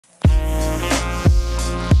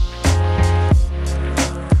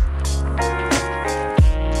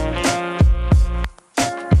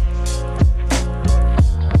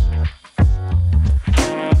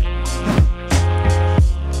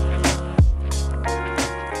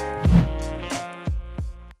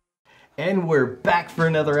And we're back for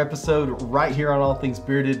another episode right here on All Things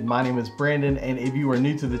Bearded. My name is Brandon, and if you are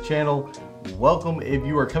new to the channel, welcome. If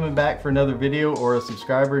you are coming back for another video or a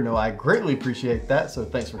subscriber, no, I greatly appreciate that, so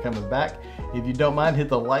thanks for coming back. If you don't mind, hit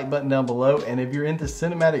the like button down below, and if you're into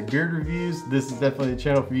cinematic beard reviews, this is definitely the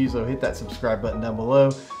channel for you, so hit that subscribe button down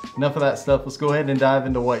below. Enough of that stuff, let's go ahead and dive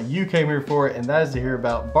into what you came here for, and that is to hear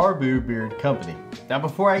about BARBU Beard Company. Now,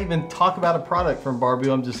 before I even talk about a product from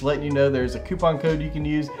BARBU, I'm just letting you know there's a coupon code you can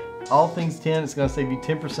use. All Things 10, it's gonna save you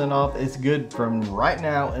 10% off. It's good from right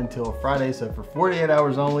now until Friday, so for 48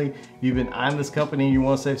 hours only. If you've been eyeing this company and you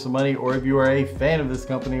wanna save some money, or if you are a fan of this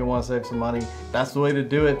company and wanna save some money, that's the way to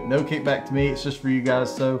do it. No kickback to me, it's just for you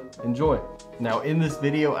guys, so enjoy. Now in this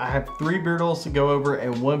video, I have 3 beard oils to go over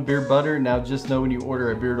and 1 beard butter. Now just know when you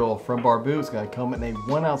order a beard oil from BARBU, it's gonna come in a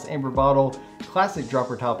 1 ounce amber bottle, classic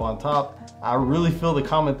dropper top on top. I really feel the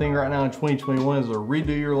common thing right now in 2021 is to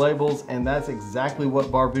redo your labels, and that's exactly what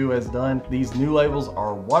BARBU has done. These new labels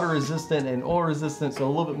are water resistant and oil resistant, so a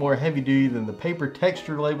little bit more heavy duty than the paper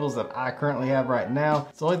texture labels that I currently have right now.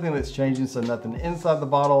 It's the only thing that's changing, so nothing inside the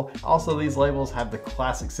bottle. Also, these labels have the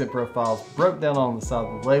classic scent profiles broke down on the side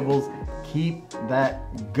of the labels. Keep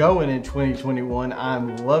that going in 2021.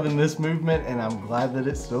 I'm loving this movement, and I'm glad that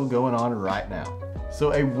it's still going on right now.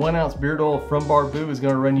 So a 1 ounce beard oil from BARBU is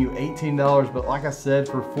gonna run you $18, but like I said,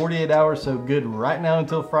 for 48 hours, so good right now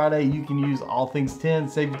until Friday, you can use All Things 10,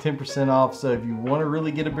 save you 10% off. So if you wanna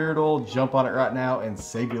really get a beard oil, jump on it right now and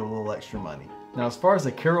save you a little extra money. Now, as far as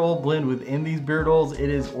the care oil blend within these beard oils, it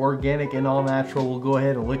is organic and all natural. We'll go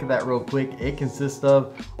ahead and look at that real quick. It consists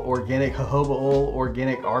of organic jojoba oil,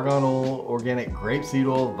 organic argan oil, organic grapeseed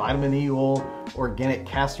oil, vitamin E oil, organic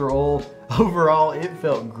castor oil. Overall, it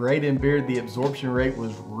felt great in beard. The absorption rate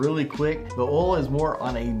was really quick. The oil is more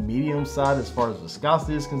on a medium side as far as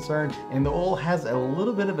viscosity is concerned, and the oil has a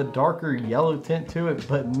little bit of a darker yellow tint to it,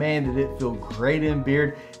 but man, did it feel great in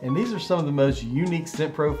beard. And these are some of the most unique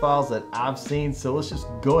scent profiles that I've seen, so let's just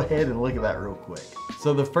go ahead and look at that real quick.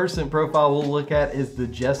 So the first scent profile we'll look at is the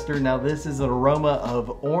Jester. Now this is an aroma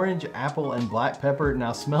of orange, apple, and black pepper.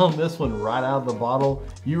 Now smelling this one right out of the bottle,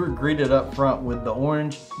 you were greeted up front with the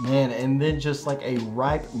orange, man, and then just like a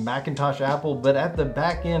ripe Macintosh apple, but at the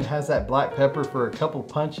back end has that black pepper for a couple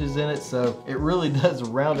punches in it, so it really does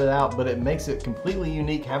round it out, but it makes it completely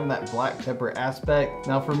unique having that black pepper aspect.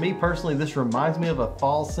 Now for me personally, this reminds me of a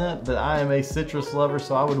fall scent, but I am a citrus lover,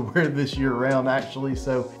 so I would wear this year round actually.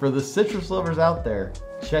 So for the citrus lovers out there,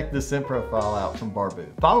 check the scent profile out from BARBU.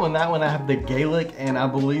 Following that one, I have the Gaelic, and I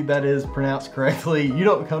believe that is pronounced correctly. You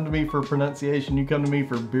don't come to me for pronunciation, you come to me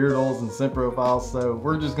for beard oils and scent profiles, so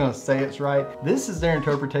we're just gonna say it's right. This is their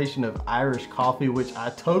interpretation of Irish coffee, which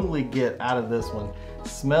I totally get out of this one.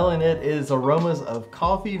 Smelling it is aromas of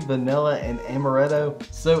coffee, vanilla, and amaretto.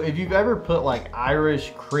 So if you've ever put like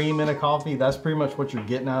Irish cream in a coffee, that's pretty much what you're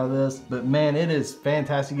getting out of this. But man, it is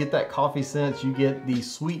fantastic. You get that coffee scent, you get the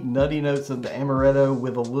sweet nutty notes of the amaretto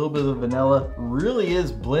with a little bit of vanilla. Really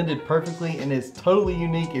is blended perfectly and is totally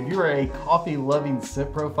unique. If you're a coffee loving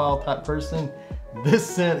scent profile type person, this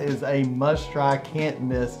scent is a must try, can't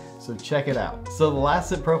miss, so check it out. So the last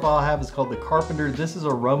scent profile I have is called the Carpenter. This is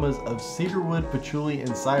aromas of cedarwood, patchouli,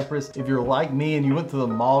 and cypress. If you're like me and you went to the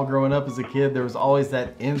mall growing up as a kid, there was always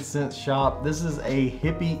that incense shop. This is a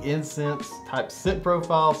hippie incense type scent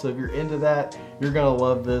profile, so if you're into that, you're gonna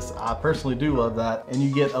love this. I personally do love that. And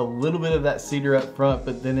you get a little bit of that cedar up front,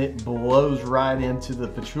 but then it blows right into the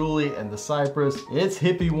patchouli and the cypress. It's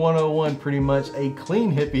hippie 101 pretty much, a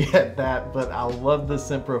clean hippie at that, but I love this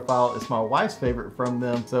scent profile. It's my wife's favorite from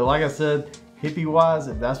them. So like I said, hippie wise,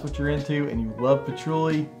 if that's what you're into and you love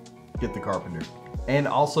patchouli, get the Carpenter. And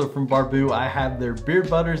also from BARBU, I have their beard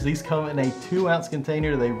butters. These come in a 2 ounce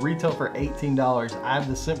container. They retail for $18. I have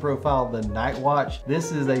the scent profile, the Night Watch.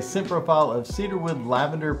 This is a scent profile of cedarwood,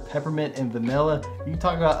 lavender, peppermint, and vanilla. You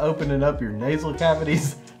talk about opening up your nasal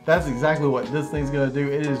cavities. That's exactly what this thing's gonna do.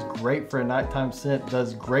 It is great for a nighttime scent,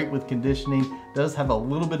 does great with conditioning, does have a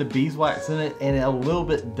little bit of beeswax in it, and a little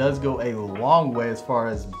bit does go a long way as far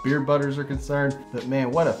as beard butters are concerned. But man,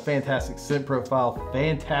 what a fantastic scent profile,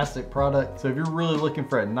 fantastic product. So if you're really looking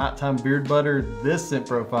for a nighttime beard butter, this scent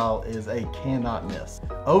profile is a cannot miss.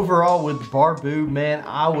 Overall with BARBU, man,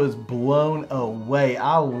 I was blown away.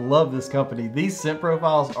 I love this company. These scent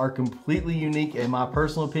profiles are completely unique in my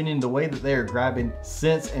personal opinion. The way that they are grabbing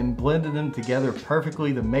scents and blending them together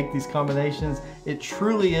perfectly to make these combinations, it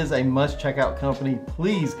truly is a must check out company.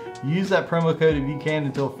 Please use that promo code if you can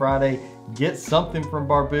until Friday. Get something from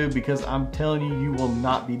BARBU, because I'm telling you, you will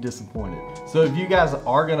not be disappointed. So if you guys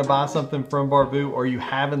are gonna buy something from BARBU, or you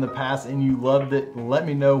have in the past and you loved it, let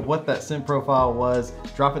me know what that scent profile was.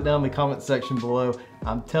 Drop it down in the comment section below.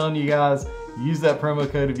 I'm telling you guys, use that promo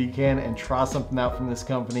code if you can and try something out from this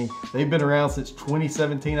company. They've been around since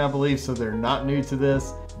 2017, I believe, so they're not new to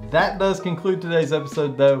this. That does conclude today's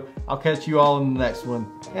episode though. I'll catch you all in the next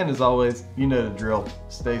one. And as always, you know the drill.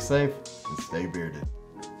 Stay safe and stay bearded.